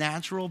to his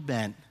natural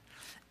bent,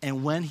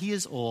 and when he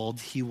is old,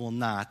 he will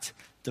not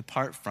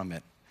depart from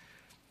it.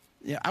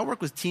 I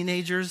work with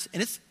teenagers,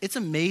 and it's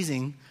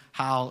amazing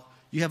how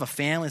you have a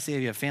family, say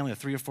you have a family of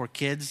 3 or 4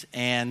 kids,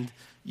 and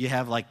you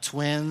have like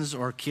twins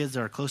or kids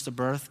that are close to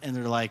birth, and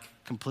they're like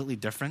completely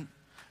different.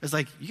 It's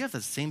like you have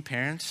the same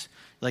parents,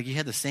 like you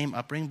had the same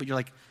upbringing, but you're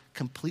like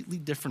completely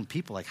different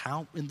people. Like,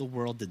 how in the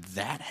world did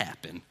that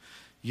happen?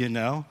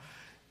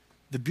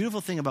 The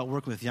beautiful thing about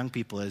working with young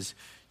people is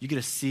you get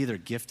to see their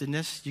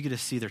giftedness, you get to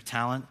see their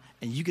talent,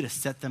 and you get to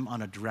set them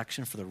on a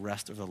direction for the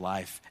rest of their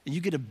life. And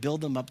you get to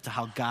build them up to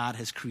how God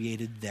has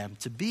created them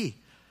to be.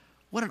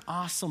 What an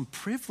awesome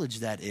privilege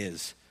that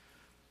is.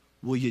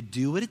 Will you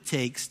do what it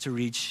takes to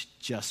reach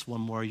just one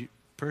more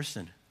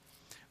person?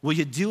 Will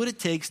you do what it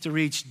takes to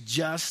reach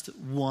just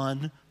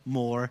one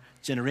more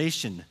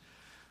generation?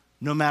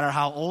 No matter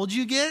how old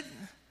you get,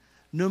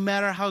 no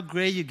matter how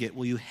gray you get,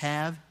 will you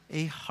have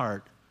a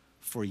heart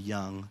for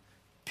young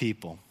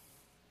people?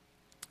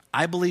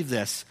 I believe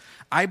this.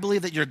 I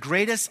believe that your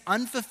greatest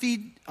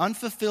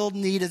unfulfilled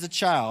need as a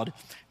child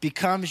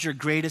becomes your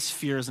greatest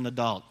fear as an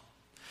adult.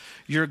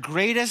 Your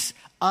greatest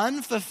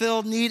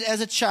unfulfilled need as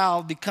a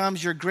child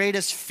becomes your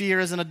greatest fear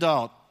as an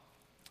adult.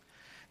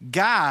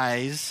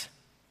 Guys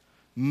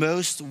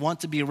most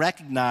want to be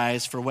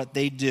recognized for what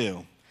they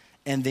do,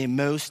 and they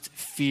most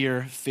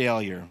fear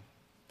failure.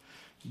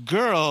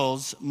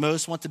 Girls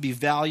most want to be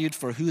valued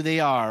for who they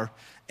are,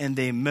 and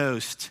they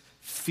most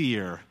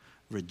fear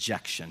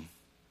rejection.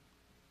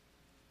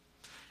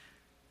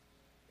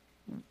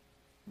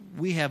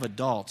 We have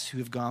adults who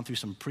have gone through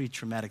some pretty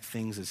traumatic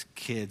things as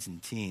kids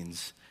and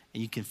teens,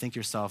 and you can think to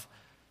yourself,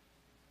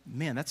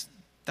 man,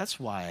 that's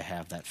why I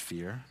have that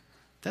fear.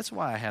 That's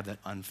why I have that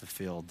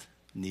unfulfilled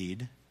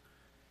need.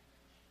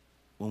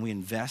 When we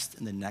invest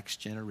in the next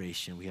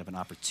generation, we have an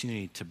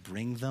opportunity to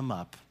bring them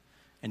up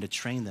and to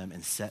train them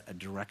and set a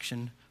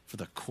direction for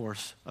the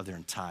course of their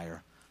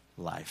entire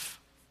life.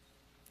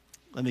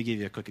 Let me give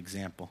you a quick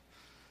example.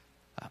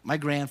 My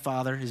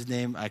grandfather, his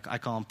name, I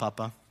call him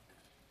Papa,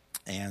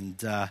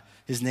 and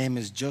his name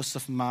is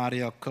Joseph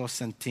Mario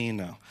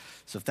Cosentino.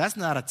 So if that's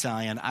not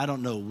Italian, I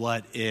don't know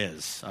what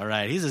is, all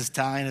right? He's as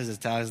Italian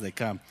as they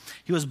come.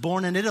 He was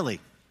born in Italy.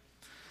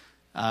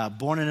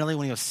 Born in Italy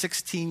when he was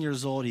 16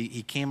 years old,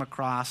 he came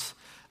across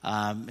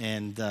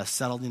and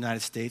settled in the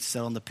United States,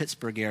 settled in the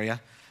Pittsburgh area.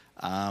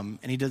 and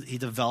he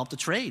developed a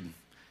trade.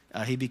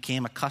 He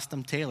became a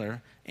custom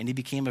tailor, and he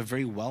became a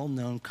very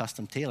well-known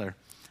custom tailor.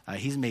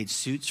 He's made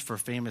suits for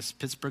famous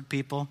Pittsburgh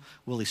people.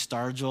 Willie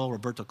Stargell,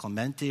 Roberto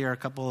Clemente are a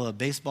couple of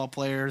baseball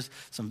players,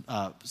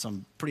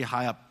 some pretty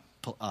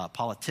high-up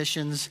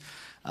politicians.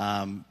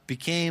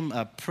 Became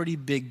a pretty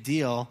big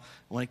deal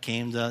when it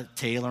came to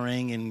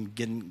tailoring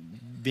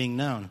and being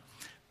known.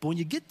 But when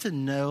you get to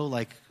know,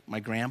 like my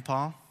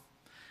grandpa,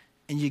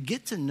 and you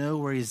get to know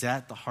where he's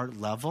at the heart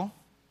level,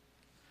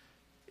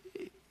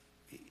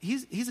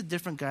 he's a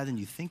different guy than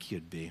you think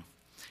he'd be.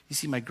 You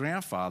see, my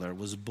grandfather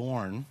was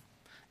born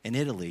in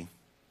Italy,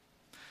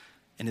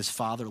 and his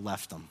father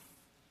left him.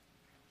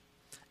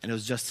 And it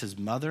was just his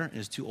mother and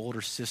his two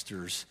older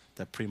sisters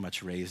that pretty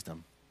much raised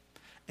him.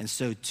 And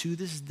so to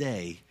this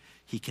day,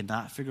 he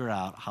cannot figure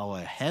out how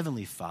a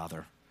heavenly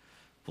father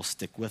will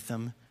stick with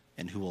him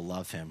and who will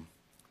love him.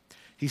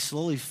 He's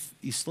slowly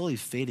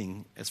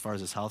fading as far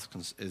as his health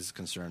is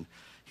concerned.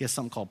 He has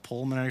something called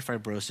pulmonary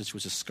fibrosis,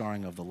 which is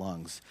scarring of the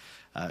lungs.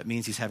 It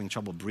means he's having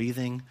trouble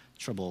breathing,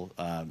 trouble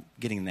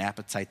getting an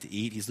appetite to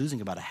eat. He's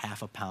losing about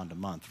 0.5 pound a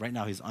month. Right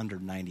now, he's under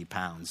 90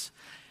 pounds.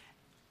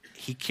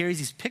 He carries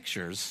these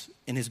pictures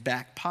in his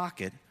back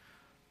pocket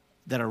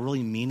that are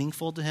really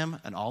meaningful to him,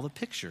 and all the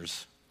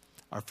pictures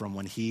are from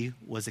when he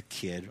was a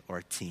kid or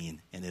a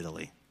teen in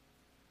Italy.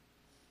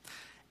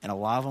 And a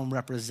lot of them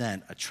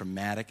represent a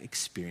traumatic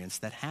experience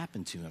that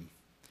happened to him.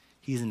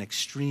 He's an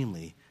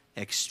extremely,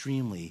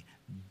 extremely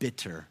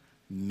bitter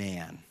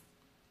man.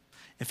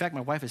 In fact,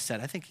 my wife has said,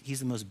 I think he's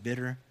the most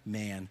bitter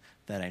man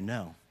that I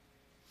know.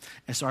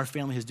 And so our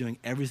family is doing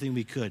everything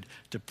we could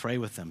to pray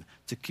with him,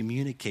 to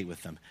communicate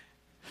with him.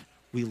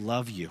 We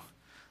love you.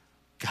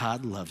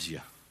 God loves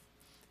you.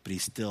 But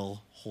he's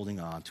still holding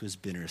on to his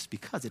bitterness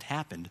because it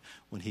happened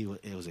when he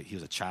was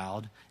a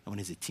child and when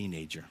he was a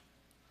teenager.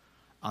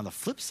 On the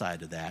flip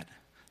side of that,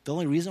 the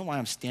only reason why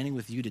I'm standing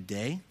with you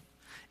today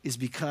is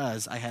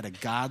because I had a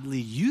godly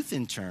youth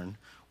intern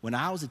when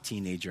I was a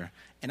teenager,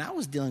 and I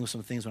was dealing with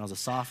some things when I was a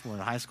sophomore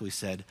in high school. He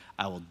said,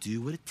 I will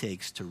do what it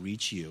takes to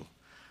reach you.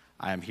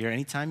 I am here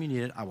anytime you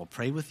need it. I will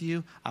pray with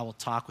you. I will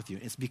talk with you.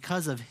 It's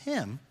because of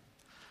him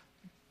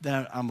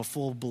that I'm a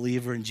full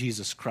believer in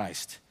Jesus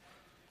Christ.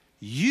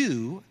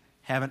 You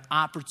have an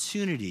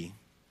opportunity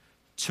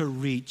to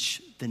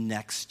reach the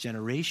next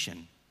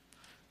generation.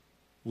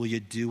 Will you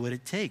do what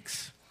it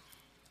takes?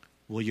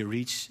 Will you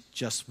reach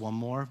just one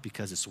more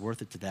because it's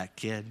worth it to that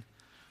kid?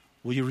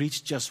 Will you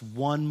reach just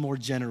one more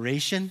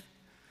generation?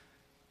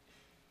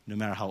 No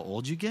matter how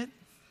old you get,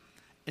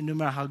 and no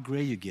matter how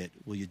gray you get,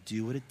 will you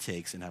do what it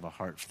takes and have a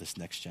heart for this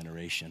next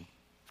generation?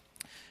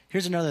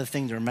 Here's another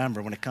thing to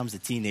remember when it comes to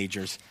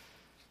teenagers.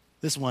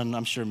 This one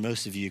I'm sure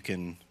most of you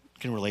can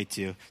relate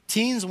to.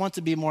 Teens want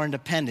to be more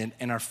independent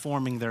and are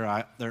forming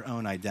their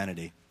own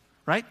identity.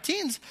 Right?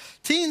 Teens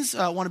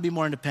want to be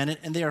more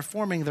independent, and they are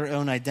forming their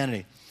own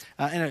identity.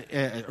 In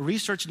a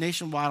research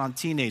nationwide on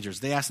teenagers,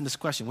 they asked them this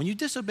question. When you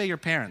disobey your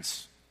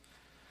parents,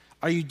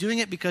 are you doing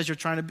it because you're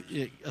trying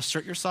to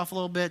assert yourself a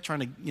little bit, trying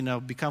to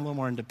become a little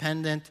more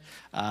independent,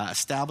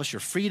 establish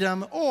your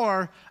freedom,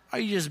 or are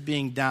you just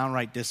being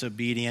downright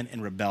disobedient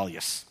and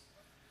rebellious?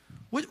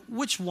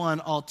 Which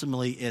one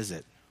ultimately is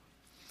it?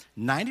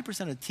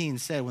 90% of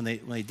teens said when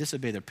they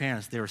disobey their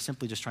parents, they were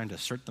simply just trying to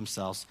assert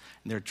themselves,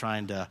 and they're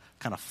trying to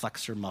kind of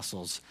flex their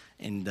muscles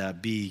and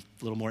be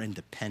a little more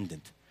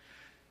independent.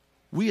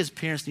 We as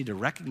parents need to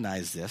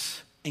recognize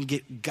this and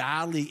get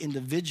godly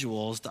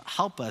individuals to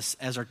help us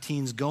as our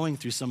teens going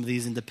through some of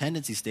these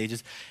independency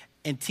stages.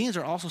 And teens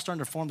are also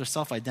starting to form their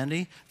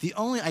self-identity. The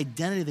only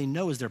identity they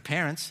know is their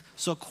parents.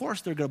 So, of course,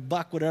 they're going to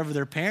buck whatever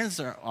their parents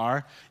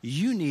are.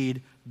 You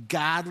need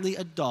godly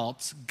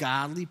adults,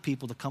 godly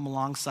people to come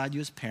alongside you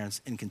as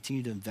parents and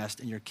continue to invest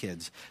in your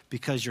kids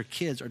because your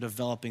kids are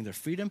developing their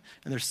freedom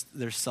and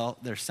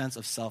their sense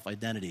of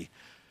self-identity.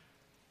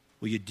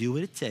 Will you do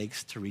what it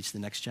takes to reach the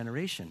next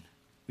generation?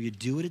 Will you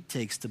do what it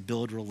takes to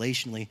build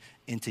relationally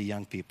into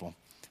young people?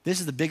 This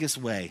is the biggest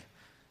way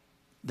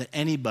that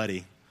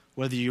anybody,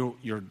 whether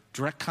you're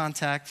direct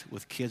contact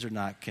with kids or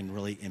not, can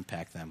really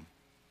impact them.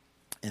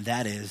 And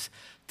that is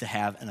to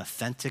have an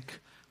authentic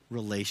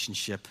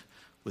relationship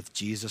with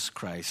Jesus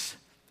Christ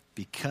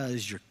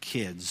because your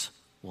kids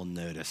will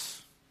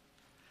notice.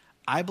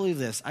 I believe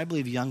this. I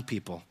believe young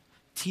people,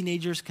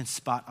 teenagers can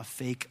spot a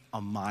fake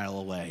a mile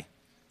away.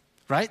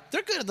 Right?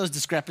 They're good at those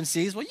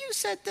discrepancies. Well, you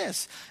said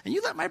this, and you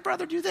let my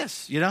brother do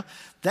this.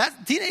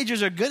 That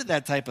teenagers are good at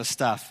that type of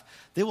stuff.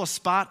 They will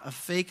spot a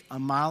fake a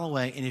mile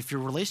away, and if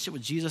your relationship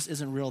with Jesus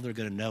isn't real, they're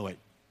going to know it.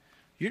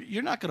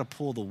 You're not going to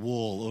pull the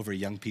wool over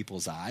young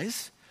people's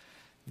eyes.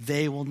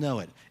 They will know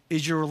it.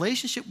 Is your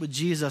relationship with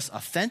Jesus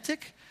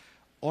authentic,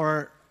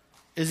 or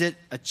is it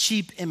a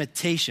cheap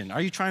imitation?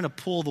 Are you trying to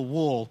pull the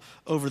wool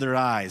over their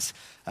eyes?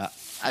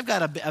 I've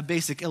got a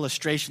basic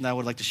illustration that I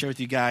would like to share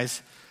with you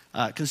guys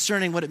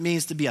concerning what it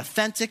means to be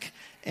authentic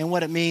and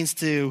what it means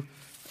to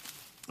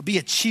be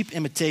a cheap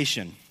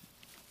imitation.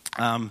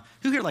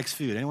 Who here likes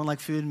food? Anyone like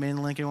food? Main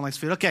link, anyone likes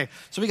food? Okay,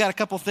 so we got a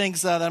couple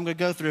things that I'm going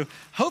to go through.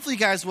 Hopefully you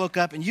guys woke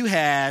up and you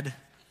had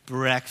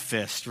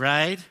breakfast,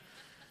 right?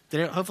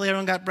 Hopefully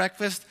everyone got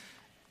breakfast.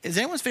 Is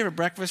anyone's favorite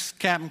breakfast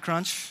Cap'n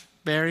Crunch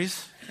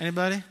berries?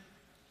 Anybody?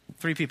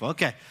 3 people.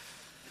 Okay.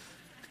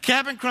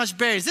 Cap'n Crunch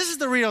berries. This is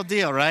the real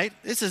deal, right?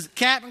 This is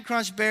Cap'n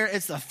Crunch berry.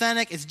 It's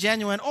authentic. It's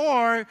genuine.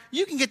 Or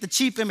you can get the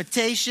cheap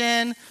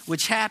imitation,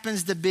 which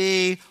happens to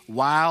be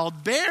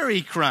Wild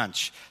Berry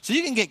Crunch. So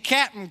you can get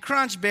Cap'n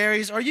Crunch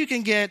berries, or you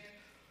can get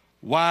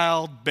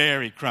Wild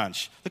Berry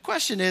Crunch. The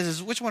question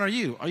is which one are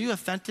you? Are you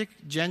authentic,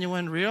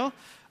 genuine, real?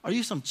 Are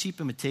you some cheap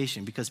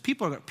imitation? Because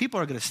people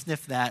are going to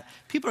sniff that.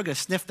 People are going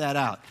to sniff that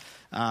out.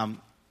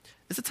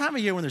 It's a time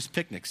of year when there's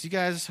picnics.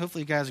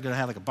 Hopefully you guys are going to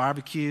have like a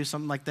barbecue,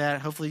 something like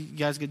that. Hopefully you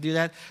guys can do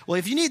that. Well,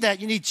 if you need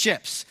that, you need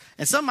chips.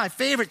 And some of my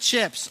favorite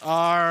chips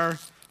are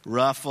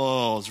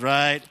Ruffles,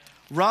 right?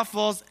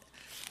 Ruffles.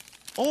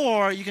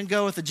 Or you can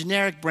go with a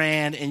generic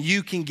brand and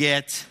you can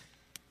get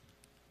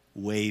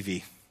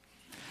Wavy.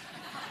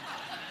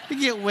 You can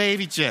get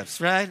Wavy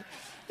chips, right?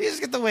 You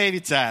just get the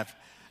Wavy type.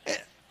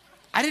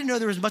 I didn't know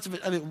there was much of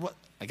it.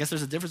 I guess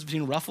there's a difference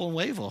between Ruffle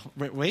and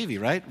Wavy,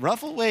 right?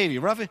 Ruffle, Wavy.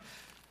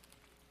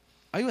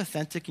 Are you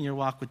authentic in your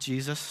walk with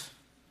Jesus?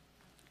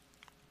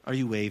 Are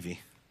you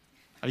wavy?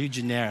 Are you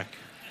generic?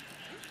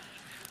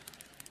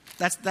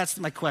 That's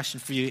my question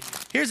for you.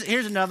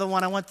 Here's another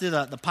one. I went through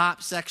the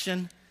pop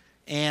section,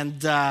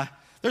 and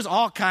there's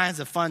all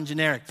kinds of fun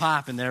generic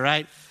pop in there,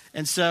 right?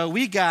 And so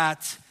we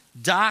got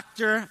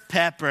Dr.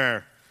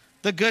 Pepper,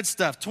 the good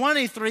stuff.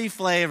 23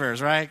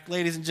 flavors, right?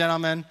 Ladies and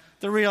gentlemen,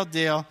 the real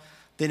deal.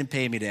 They didn't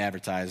pay me to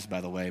advertise,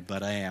 by the way,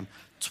 but I am.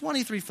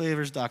 23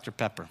 flavors Dr.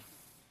 Pepper.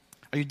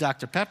 Are you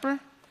Dr. Pepper? Or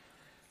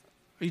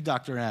are you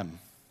Dr. M?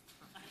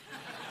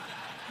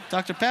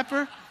 Dr.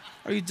 Pepper?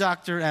 Or are you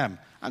Dr. M?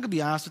 I'm going to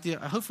be honest with you.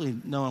 Hopefully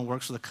no one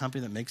works for the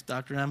company that makes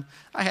Dr. M.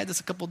 I had this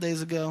a couple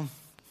days ago.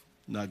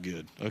 Not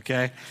good,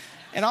 okay?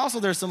 And also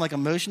there's some like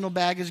emotional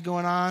baggage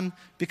going on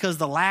because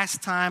the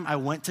last time I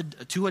went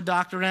to a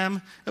Dr.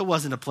 M, it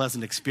wasn't a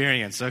pleasant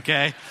experience,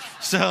 okay?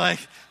 So like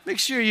make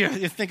sure you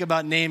think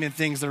about naming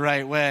things the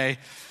right way.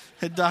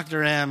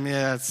 Dr. M,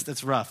 yeah,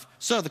 it's rough.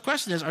 So the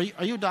question is, are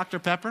you a Dr.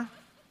 Pepper?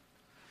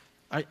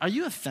 Are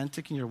you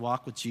authentic in your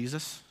walk with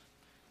Jesus?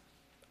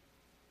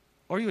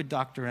 Or are you a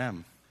Dr.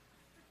 M?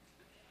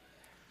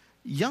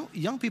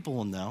 Young people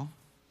will know.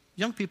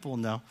 Young people will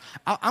know.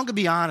 I'm going to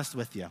be honest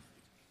with you.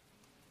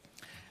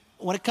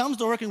 When it comes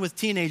to working with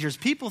teenagers,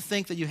 people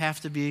think that you have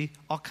to be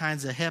all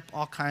kinds of hip,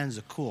 all kinds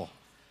of cool.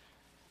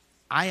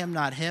 I am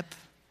not hip.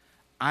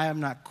 I am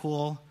not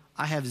cool.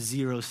 I have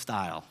zero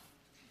style.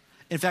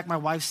 In fact, my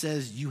wife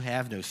says, you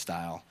have no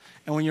style.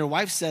 And when your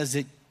wife says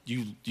it,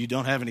 you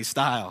don't have any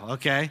style,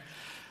 okay?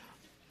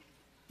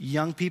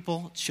 Young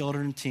people,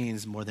 children, and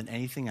teens, more than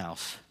anything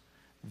else,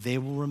 they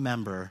will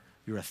remember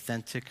your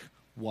authentic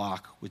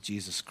walk with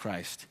Jesus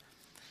Christ.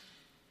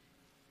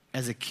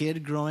 As a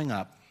kid growing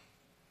up,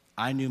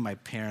 I knew my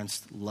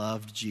parents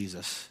loved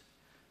Jesus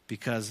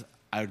because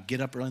I would get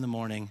up early in the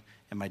morning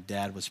and my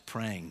dad was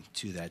praying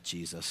to that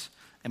Jesus.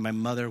 And my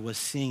mother was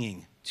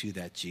singing to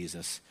that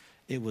Jesus.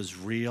 It was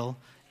real.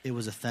 It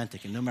was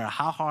authentic. And no matter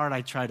how hard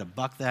I tried to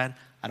buck that,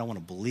 I don't want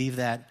to believe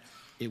that,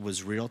 it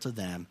was real to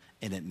them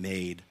and it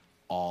made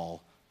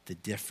all the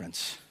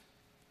difference.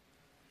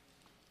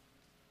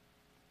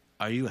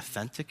 Are you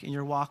authentic in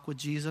your walk with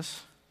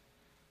Jesus?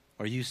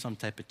 Or are you some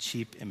type of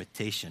cheap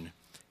imitation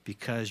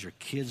because your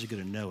kids are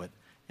going to know it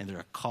and they're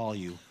going to call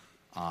you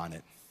on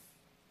it?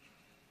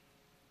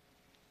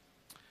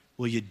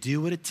 Will you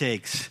do what it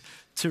takes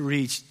to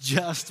reach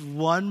just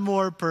one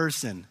more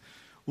person?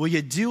 Will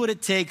you do what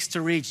it takes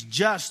to reach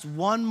just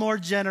one more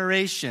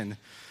generation?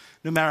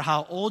 No matter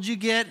how old you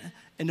get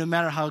and no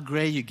matter how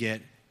gray you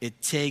get,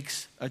 it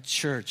takes a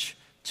church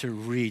to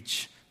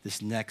reach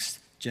this next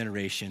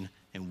generation.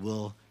 And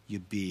will you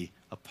be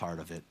a part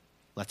of it?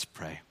 Let's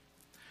pray.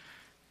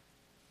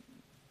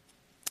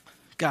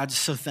 God,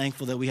 just so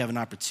thankful that we have an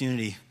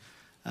opportunity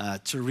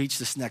to reach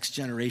this next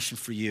generation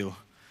for you.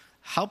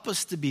 Help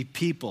us to be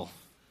people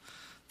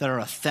that are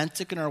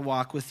authentic in our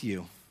walk with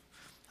you.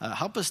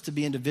 Help us to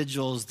be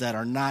individuals that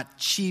are not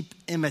cheap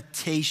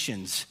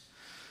imitations.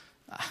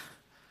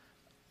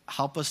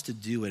 Help us to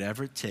do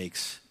whatever it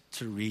takes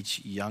to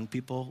reach young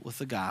people with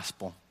the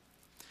gospel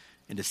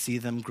and to see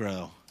them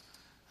grow.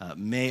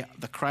 May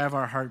the cry of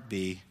our heart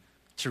be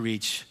to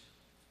reach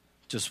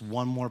just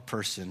one more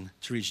person,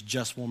 to reach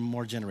just one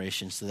more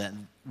generation so that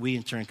we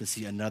in turn can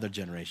see another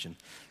generation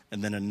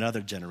and then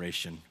another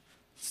generation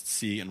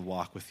see and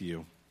walk with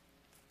you.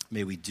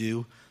 May we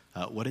do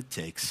what it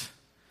takes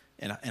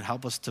and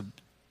help us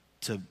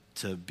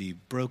to be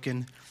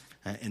broken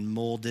and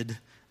molded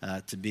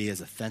to be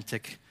as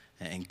authentic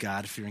and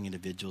God-fearing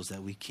individuals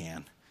that we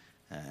can.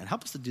 And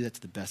help us to do that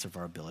to the best of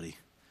our ability.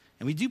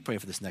 And we do pray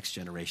for this next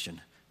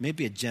generation.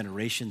 Maybe a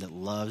generation that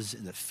loves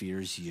and that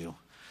fears you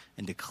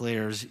and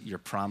declares your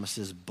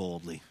promises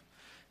boldly.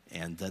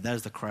 And that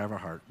is the cry of our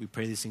heart. We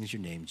pray these things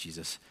in your name,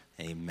 Jesus.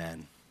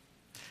 Amen.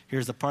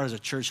 Here's the part as a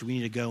church we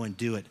need to go and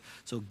do it.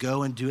 So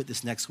go and do it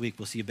this next week.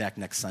 We'll see you back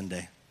next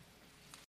Sunday.